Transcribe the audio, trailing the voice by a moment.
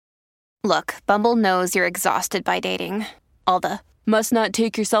Look, Bumble knows you're exhausted by dating. All the must not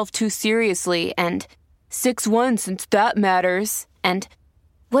take yourself too seriously and 6'1" since that matters. And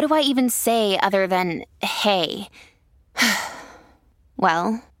what do I even say other than hey?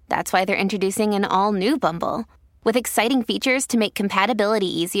 Well, that's why they're introducing an all-new Bumble with exciting features to make compatibility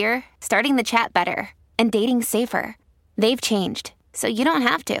easier, starting the chat better, and dating safer. They've changed, so you don't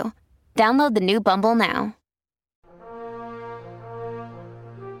have to. Download the new Bumble now.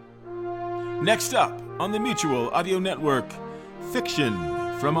 Next up on the Mutual Audio Network, Fiction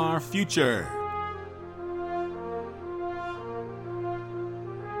from Our Future.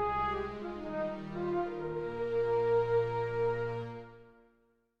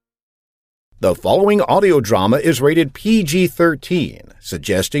 The following audio drama is rated PG-13,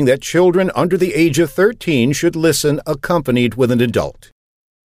 suggesting that children under the age of 13 should listen accompanied with an adult.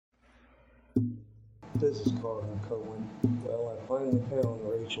 This is Carter Cohen. Well, I finally found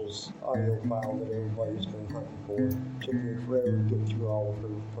Rachel's audio file that everybody's been hunting for. It took me forever to get through all of her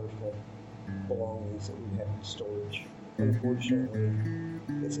personal belongings that we had in storage. Unfortunately,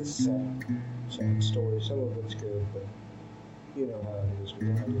 it's a sad story. Some of it's good, but you know how it is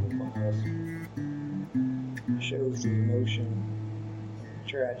with audio files. It shows the emotion, the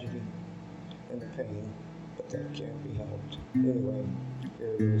tragedy, and the pain, but that can't be helped. Anyway,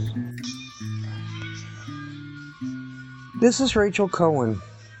 here it is. This is Rachel Cohen,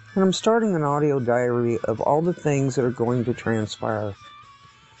 and I'm starting an audio diary of all the things that are going to transpire.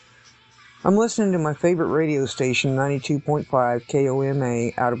 I'm listening to my favorite radio station, 92.5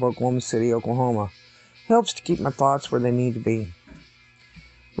 KOMA, out of Oklahoma City, Oklahoma. Helps to keep my thoughts where they need to be.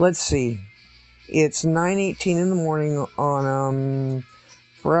 Let's see. It's 9:18 in the morning on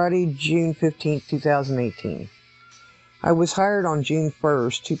Friday, June 15th, 2018. I was hired on June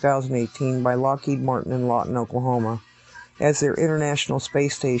 1st, 2018 by Lockheed Martin in Lawton, Oklahoma as their International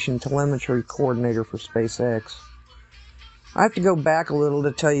Space Station Telemetry Coordinator for SpaceX. I have to go back a little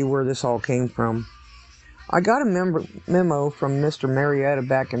to tell you where this all came from. I got a memo from Mr. Marietta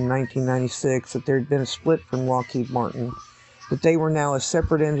back in 1996 that there had been a split from Lockheed Martin, that they were now a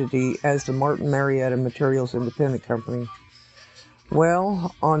separate entity as the Martin Marietta Materials Independent Company.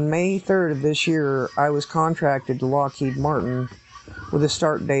 Well, on May 3rd of this year, I was contracted to Lockheed Martin with a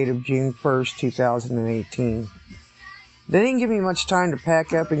start date of June 1st, 2018. They didn't give me much time to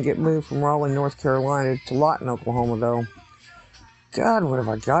pack up and get moved from Raleigh, North Carolina to Lawton, Oklahoma, though. God, what have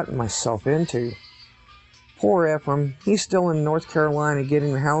I gotten myself into? Poor Ephraim, he's still in North Carolina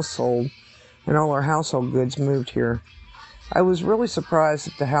getting the house sold and all our household goods moved here. I was really surprised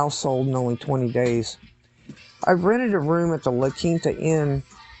that the house sold in only 20 days. I've rented a room at the La Quinta Inn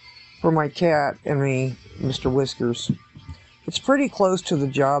for my cat and me, Mr. Whiskers. It's pretty close to the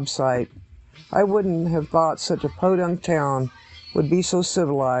job site. I wouldn't have thought such a podunk town would be so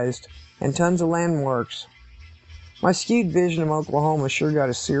civilized and tons of landmarks. My skewed vision of Oklahoma sure got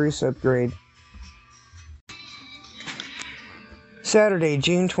a serious upgrade. Saturday,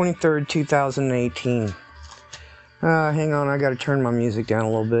 June 23rd, 2018. Hang on, I gotta turn my music down a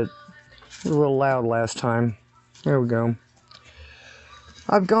little bit. It was a little loud last time. There we go.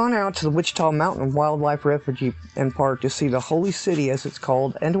 I've gone out to the Wichita Mountain Wildlife Refuge and Park to see the Holy City, as it's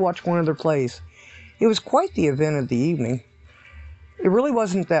called, and to watch one other plays. It was quite the event of the evening. It really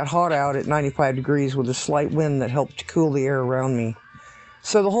wasn't that hot out at 95 degrees with a slight wind that helped to cool the air around me.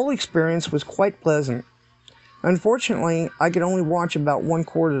 So the whole experience was quite pleasant. Unfortunately, I could only watch about one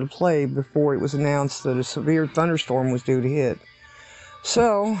quarter of the play before it was announced that a severe thunderstorm was due to hit.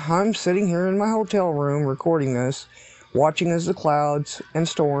 So, I'm sitting here in my hotel room recording this, watching as the clouds and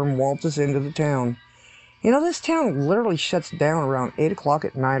storm waltzes into the town. You know, this town literally shuts down around 8 o'clock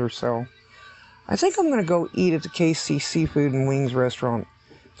at night or so. I think I'm going to go eat at the KC Seafood and Wings restaurant.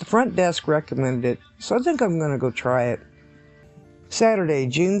 The front desk recommended it, so I think I'm going to go try it. Saturday,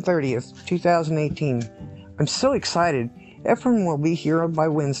 June 30th, 2018. I'm so excited. Ephraim will be here by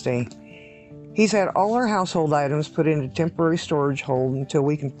Wednesday. He's had all our household items put into temporary storage hold until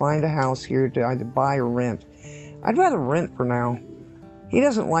we can find a house here to either buy or rent. I'd rather rent for now. He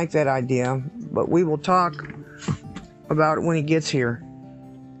doesn't like that idea, but we will talk about it when he gets here.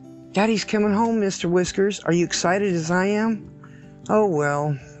 Daddy's coming home, Mr. Whiskers. Are you excited as I am? Oh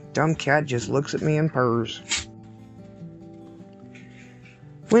well, dumb cat just looks at me and purrs.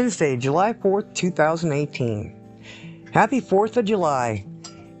 Wednesday, July 4th, 2018. Happy 4th of July.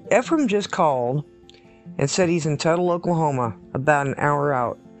 Ephraim just called and said he's in Tuttle, Oklahoma, about an hour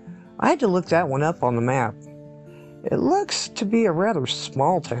out. I had to look that one up on the map. It looks to be a rather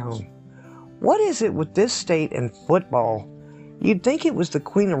small town. What is it with this state and football? You'd think it was the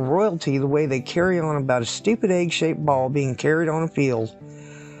queen of royalty the way they carry on about a stupid egg-shaped ball being carried on a field.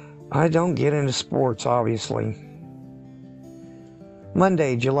 I don't get into sports, obviously.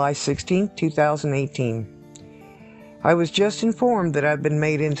 Monday, July 16, 2018. I was just informed that I've been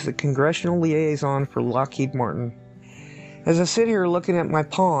made into the congressional liaison for Lockheed Martin. As I sit here looking at my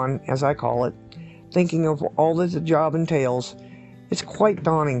pawn, as I call it, thinking of all that the job entails, it's quite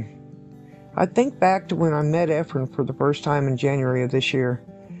daunting. I think back to when I met Ephraim for the first time in January of this year.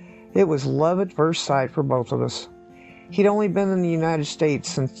 It was love at first sight for both of us. He'd only been in the United States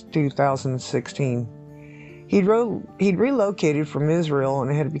since 2016. He'd relocated from Israel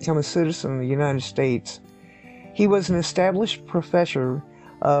and had become a citizen of the United States. He was an established professor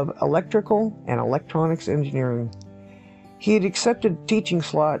of electrical and electronics engineering. He had accepted a teaching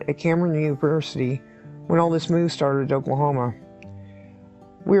slot at Cameron University when all this move started to Oklahoma.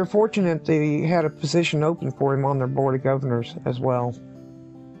 We were fortunate they had a position open for him on their board of governors as well.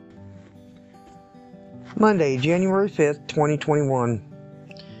 Monday, January 5th, 2021.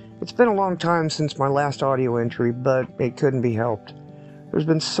 It's been a long time since my last audio entry, but it couldn't be helped. There's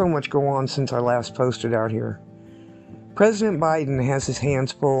been so much go on since I last posted out here. President Biden has his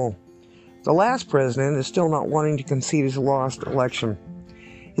hands full. The last president is still not wanting to concede his lost election.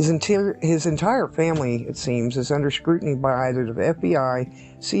 His entire family, it seems, is under scrutiny by either the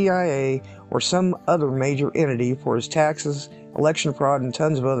FBI, CIA, or some other major entity for his taxes, election fraud, and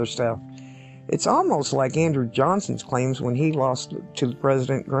tons of other stuff. It's almost like Andrew Johnson's claims when he lost to the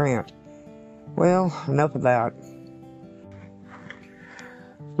President Grant. Well, enough of that.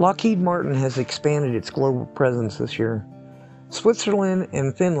 Lockheed Martin has expanded its global presence this year. Switzerland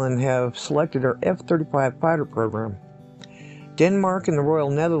and Finland have selected our F-35 fighter program. Denmark and the Royal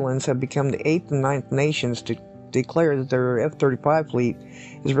Netherlands have become the 8th and 9th nations to declare that their F-35 fleet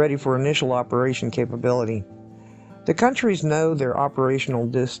is ready for initial operation capability. The countries know their operational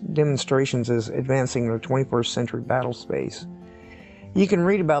demonstrations is advancing their 21st century battle space. You can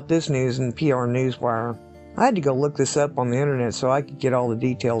read about this news in PR Newswire. I had to go look this up on the internet so I could get all the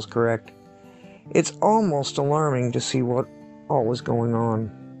details correct. It's almost alarming to see what all was going on.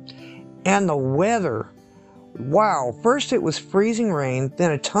 And the weather! Wow, first it was freezing rain,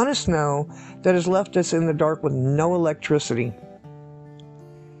 then a ton of snow that has left us in the dark with no electricity.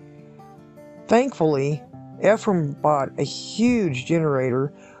 Thankfully, Ephraim bought a huge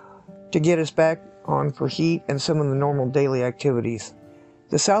generator to get us back on for heat and some of the normal daily activities.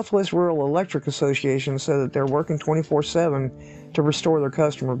 The Southwest Rural Electric Association said that they're working 24/7 to restore their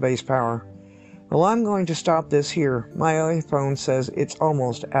customer base power. Well, I'm going to stop this here. My iPhone says it's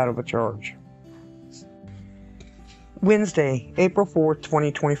almost out of a charge. Wednesday, April 4th,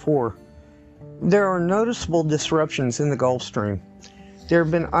 2024. There are noticeable disruptions in the Gulf Stream. There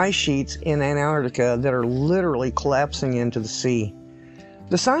have been ice sheets in Antarctica that are literally collapsing into the sea.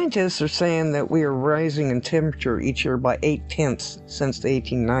 The scientists are saying that we are rising in temperature each year by 0.8 since the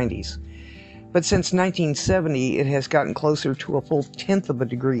 1890s. But since 1970, it has gotten closer to a full 1/10 of a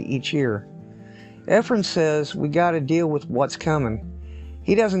degree each year. Ephraim says we got to deal with what's coming.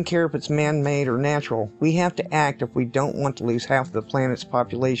 He doesn't care if it's man-made or natural. We have to act if we don't want to lose half of the planet's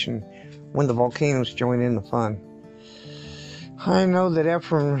population when the volcanoes join in the fun. I know that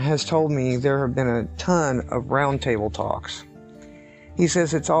Ephraim has told me there have been a ton of roundtable talks. He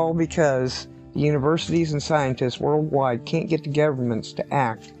says it's all because the universities and scientists worldwide can't get the governments to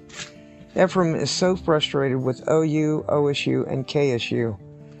act. Ephraim is so frustrated with OU, OSU, and KSU.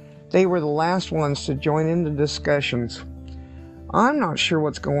 They were the last ones to join in the discussions. I'm not sure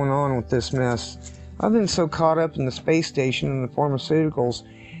what's going on with this mess. I've been so caught up in the space station and the pharmaceuticals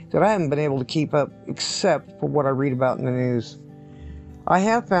that I haven't been able to keep up except for what I read about in the news. I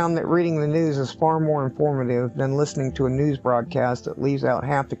have found that reading the news is far more informative than listening to a news broadcast that leaves out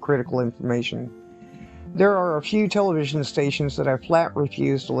half the critical information. There are a few television stations that I flat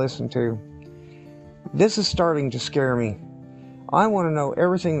refuse to listen to. This is starting to scare me. I want to know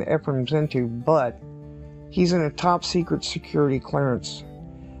everything that Ephraim's into, but he's in a top secret security clearance.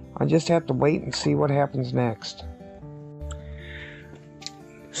 I just have to wait and see what happens next.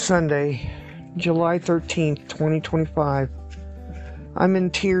 Sunday, July 13th, 2025. I'm in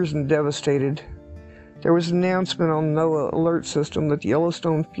tears and devastated. There was an announcement on the NOAA alert system that the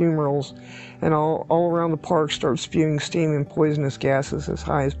Yellowstone fumaroles and all around the park start spewing steam and poisonous gases as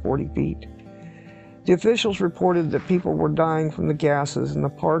high as 40 feet. The officials reported that people were dying from the gases and the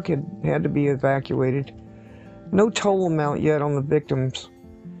park had to be evacuated. No toll amount yet on the victims.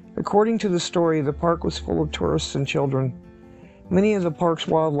 According to the story, the park was full of tourists and children. Many of the park's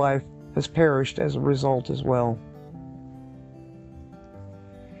wildlife has perished as a result as well.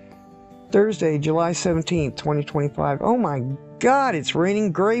 Thursday, July 17th, 2025. Oh my God, it's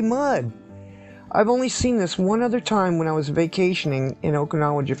raining gray mud. I've only seen this one other time when I was vacationing in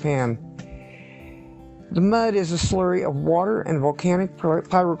Okinawa, Japan. The mud is a slurry of water and volcanic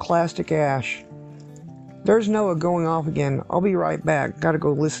pyroclastic ash. There's Noah going off again. I'll be right back. Gotta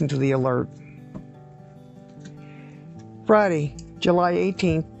go listen to the alert. Friday, July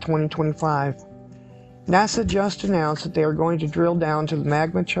 18th, 2025. NASA just announced that they are going to drill down to the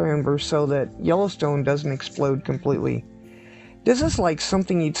magma chamber so that Yellowstone doesn't explode completely. This is like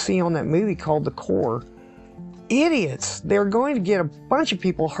something you'd see on that movie called The Core. Idiots! They're going to get a bunch of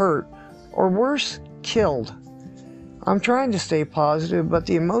people hurt, or worse, killed. I'm trying to stay positive, but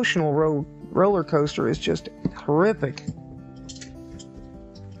the emotional roller coaster is just horrific.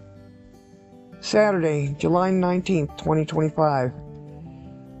 Saturday, July 19th, 2025.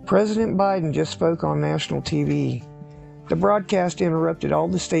 President Biden just spoke on national TV. The broadcast interrupted all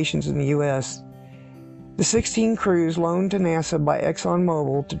the stations in the U.S. The 16 crews loaned to NASA by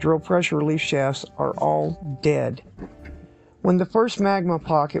ExxonMobil to drill pressure relief shafts are all dead. When the first magma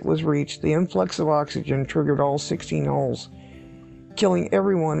pocket was reached, the influx of oxygen triggered all 16 holes, killing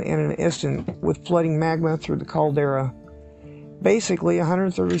everyone in an instant with flooding magma through the caldera. Basically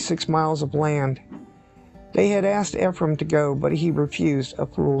 136 miles of land. They had asked Ephraim to go, but he refused, a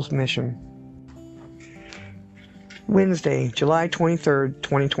fool's mission. Wednesday, July 23rd,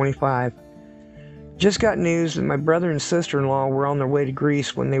 2025. Just got news that my brother and sister-in-law were on their way to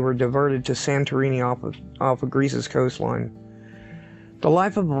Greece when they were diverted to Santorini off of Greece's coastline. The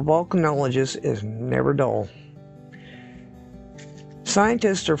life of a volcanologist is never dull.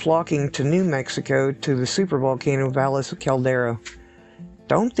 Scientists are flocking to New Mexico to the supervolcano Valles Caldera.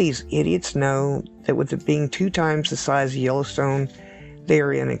 Don't these idiots know that with it being 2 times the size of Yellowstone, they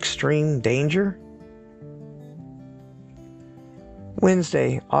are in extreme danger?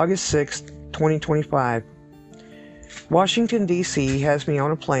 Wednesday, August 6th, 2025. Washington, D.C. has me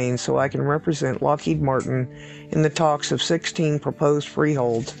on a plane so I can represent Lockheed Martin in the talks of 16 proposed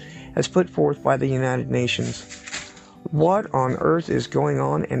freeholds as put forth by the United Nations. What on earth is going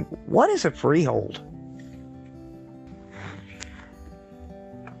on, and what is a freehold?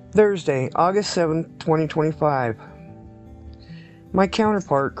 Thursday, August 7th, 2025. My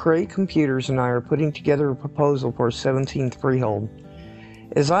counterpart, Cray Computers, and I are putting together a proposal for a 17th freehold.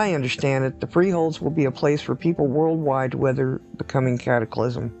 As I understand it, the freeholds will be a place for people worldwide to weather the coming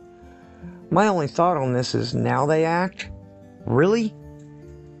cataclysm. My only thought on this is, now they act? Really?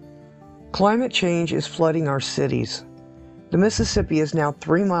 Climate change is flooding our cities. The Mississippi is now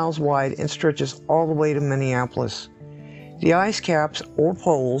 3 miles wide and stretches all the way to Minneapolis. The ice caps, or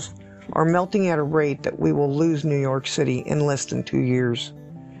poles, are melting at a rate that we will lose New York City in less than 2 years.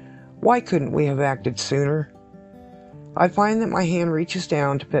 Why couldn't we have acted sooner? I find that my hand reaches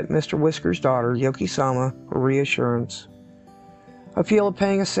down to pet Mr. Whisker's daughter, Yoki-sama, for reassurance. I feel a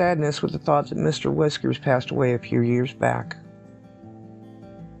pang of sadness with the thought that Mr. Whiskers passed away a few years back.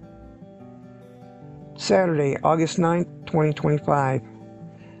 Saturday, August 9th, 2025.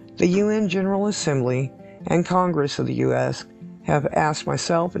 The UN General Assembly and Congress of the U.S. have asked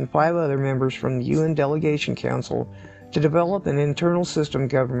myself and 5 other members from the UN Delegation Council to develop an internal system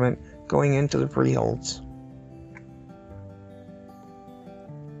government going into the freeholds.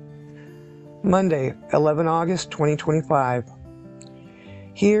 Monday, 11 August 2025.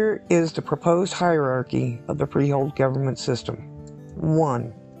 Here is the proposed hierarchy of the freehold government system.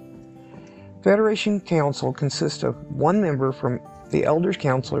 1. Federation Council consists of 1 member from the Elders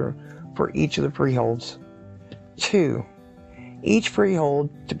Council for each of the freeholds. 2. Each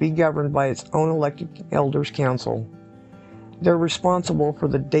freehold to be governed by its own elected Elders Council. They're responsible for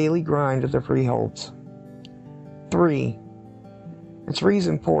the daily grind of the freeholds. 3. And 3 is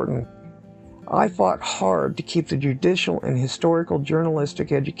important. I fought hard to keep the judicial and historical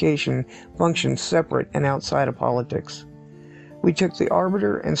journalistic education functions separate and outside of politics. We took the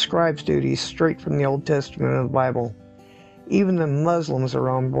arbiter and scribe's duties straight from the Old Testament of the Bible. Even the Muslims are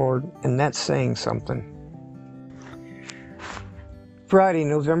on board, and that's saying something. Friday,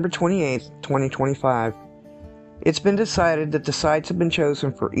 November 28th, 2025. It's been decided that the sites have been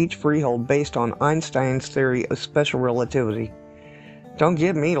chosen for each freehold based on Einstein's theory of special relativity. Don't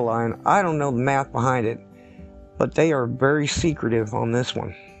give me the line, I don't know the math behind it, but they are very secretive on this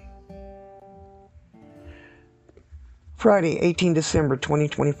one. Friday, 18 December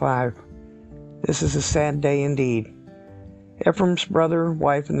 2025. This is a sad day indeed. Ephraim's brother,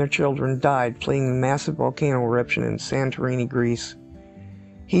 wife, and their children died fleeing the massive volcano eruption in Santorini, Greece.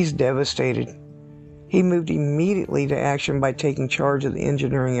 He's devastated. He moved immediately to action by taking charge of the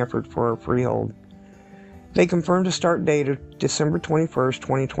engineering effort for our freehold. They confirmed a start date of December 21st,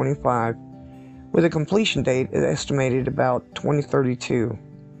 2025, with a completion date estimated about 2032.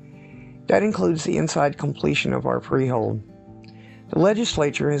 That includes the inside completion of our freehold. The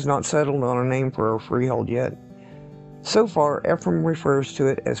legislature has not settled on a name for our freehold yet. So far, Ephraim refers to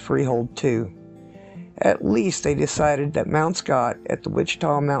it as Freehold 2. At least they decided that Mount Scott at the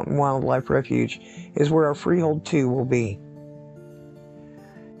Wichita Mountain Wildlife Refuge is where our Freehold 2 will be.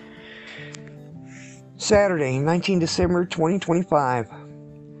 Saturday, 19 December 2025.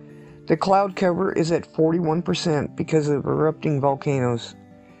 The cloud cover is at 41% because of erupting volcanoes.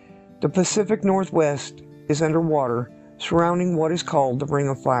 The Pacific Northwest is underwater, surrounding what is called the Ring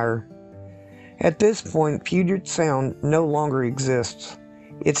of Fire. At this point, Puget Sound no longer exists.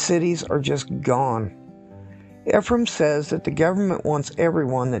 Its cities are just gone. Ephraim says that the government wants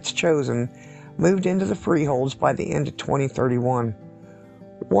everyone that's chosen moved into the freeholds by the end of 2031.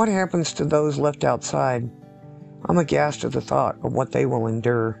 What happens to those left outside? I'm aghast at the thought of what they will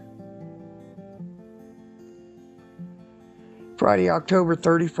endure. Friday, October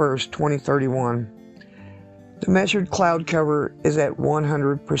 31st, 2031. The measured cloud cover is at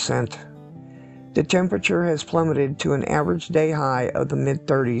 100%. The temperature has plummeted to an average day high of the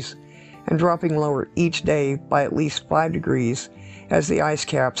mid-30s and dropping lower each day by at least 5 degrees as the ice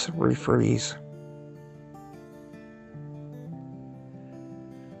caps refreeze.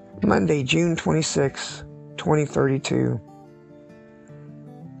 Monday, June 26, 2032.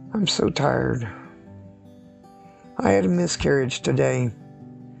 I'm so tired. I had a miscarriage today.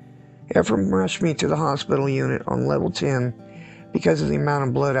 Ephraim rushed me to the hospital unit on level 10 because of the amount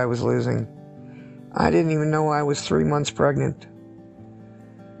of blood I was losing. I didn't even know I was 3 months pregnant.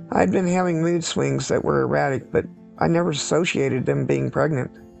 I'd been having mood swings that were erratic, but I never associated them being pregnant.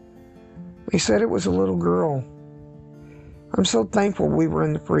 They said it was a little girl. I'm so thankful we were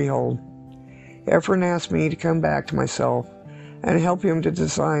in the freehold. Ephraim asked me to come back to myself and help him to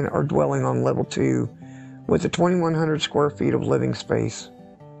design our dwelling on level 2 with the 2,100 square feet of living space.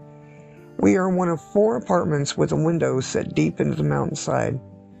 We are one of 4 apartments with a window set deep into the mountainside.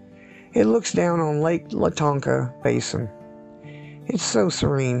 It looks down on Lake Latonka Basin. It's so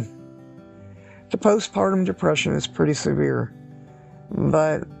serene. The postpartum depression is pretty severe,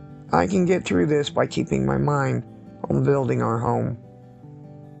 but I can get through this by keeping my mind on building our home.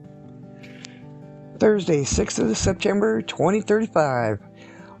 Thursday, 6th of September, 2035.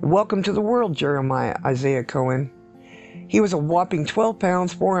 Welcome to the world, Jeremiah Isaiah Cohen. He was a whopping 12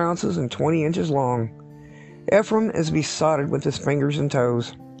 pounds, 4 ounces, and 20 inches long. Ephraim is besotted with his fingers and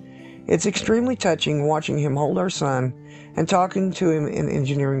toes. It's extremely touching watching him hold our son and talking to him in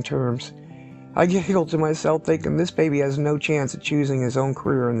engineering terms. I giggle to myself thinking this baby has no chance at choosing his own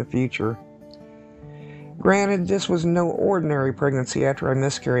career in the future. Granted, this was no ordinary pregnancy after I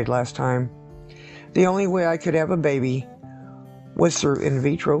miscarried last time. The only way I could have a baby was through in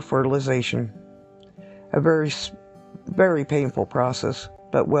vitro fertilization. A very painful process,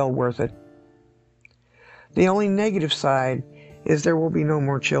 but well worth it. The only negative side is there will be no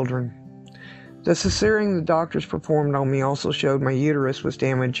more children. The cesarean the doctors performed on me also showed my uterus was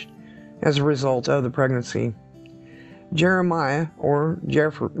damaged as a result of the pregnancy. Jeremiah, or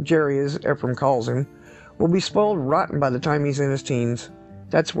Jerry as Ephraim calls him, will be spoiled rotten by the time he's in his teens.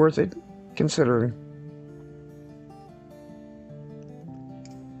 That's worth it, considering.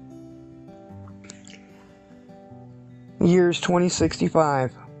 Years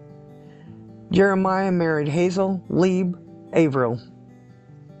 2065. Jeremiah married Hazel Lieb Averill.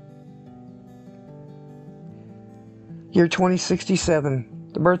 Year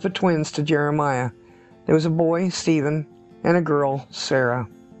 2067. The birth of twins to Jeremiah. There was a boy, Stephen, and a girl, Sarah.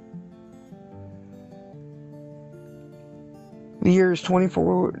 The year is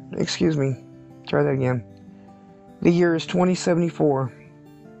 2074.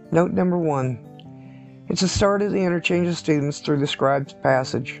 Note number 1. It's the start of the interchange of students through the scribe's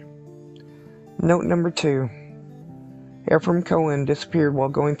passage. Note number 2. Ephraim Cohen disappeared while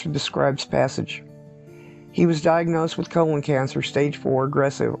going through the scribe's passage. He was diagnosed with colon cancer, stage 4,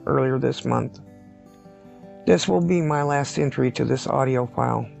 aggressive, earlier this month. This will be my last entry to this audio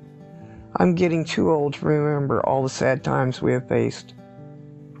file. I'm getting too old to remember all the sad times we have faced.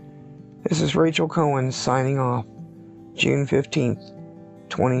 This is Rachel Cohen signing off, June 15th,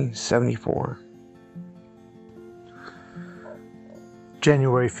 2074.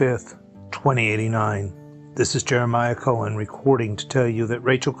 January 5th, 2089. This is Jeremiah Cohen recording to tell you that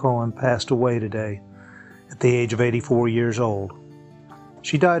Rachel Cohen passed away today at the age of 84 years old.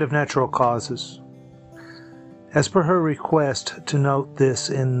 She died of natural causes. As per her request to note this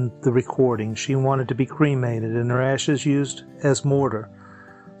in the recording, she wanted to be cremated and her ashes used as mortar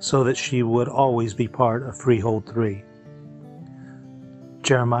so that she would always be part of Freehold 3.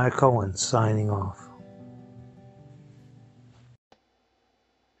 Jeremiah Cohen signing off.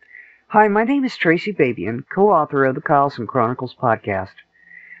 Hi, my name is Tracy Babian, co-author of the Carlson Chronicles podcast.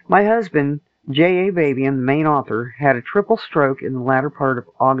 My husband, J.A. Babian, the main author, had a triple stroke in the latter part of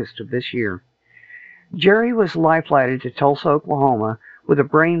August of this year. Jerry was life-flighted to Tulsa, Oklahoma, with a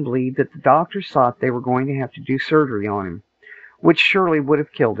brain bleed that the doctors thought they were going to have to do surgery on him, which surely would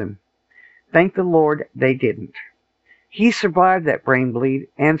have killed him. Thank the Lord they didn't. He survived that brain bleed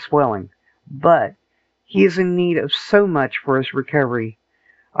and swelling, but he is in need of so much for his recovery.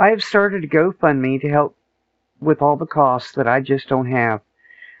 I have started a GoFundMe to help with all the costs that I just don't have.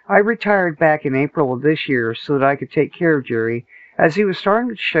 I retired back in April of this year so that I could take care of Jerry, as he was starting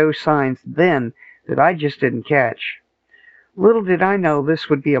to show signs then that I just didn't catch. Little did I know this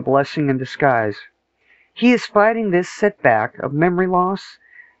would be a blessing in disguise. He is fighting this setback of memory loss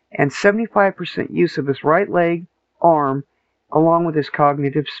and 75% use of his right leg, arm, along with his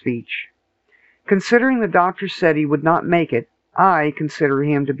cognitive speech. Considering the doctor said he would not make it, I consider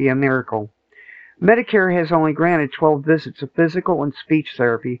him to be a miracle. Medicare has only granted 12 visits of physical and speech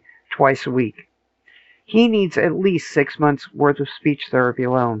therapy twice a week. He needs at least 6 months' worth of speech therapy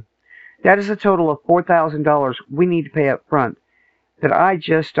alone. That is a total of $4,000 we need to pay up front that I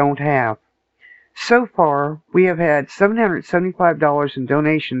just don't have. So far, we have had $775 in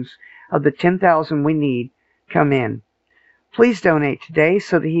donations of the $10,000 we need come in. Please donate today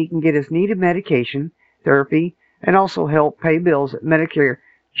so that he can get his needed medication, therapy, and also help pay bills that Medicare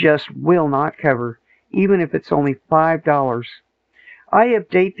just will not cover, even if it's only $5. I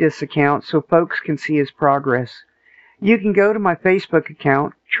update this account so folks can see his progress. You can go to my Facebook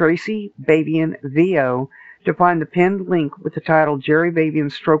account, Tracy Babian VO, to find the pinned link with the title Jerry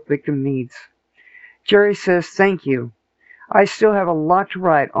Babian Stroke Victim Needs. Jerry says, thank you. I still have a lot to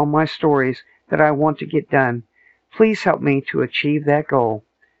write on my stories that I want to get done. Please help me to achieve that goal.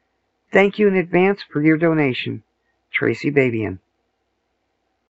 Thank you in advance for your donation. Tracy Babian.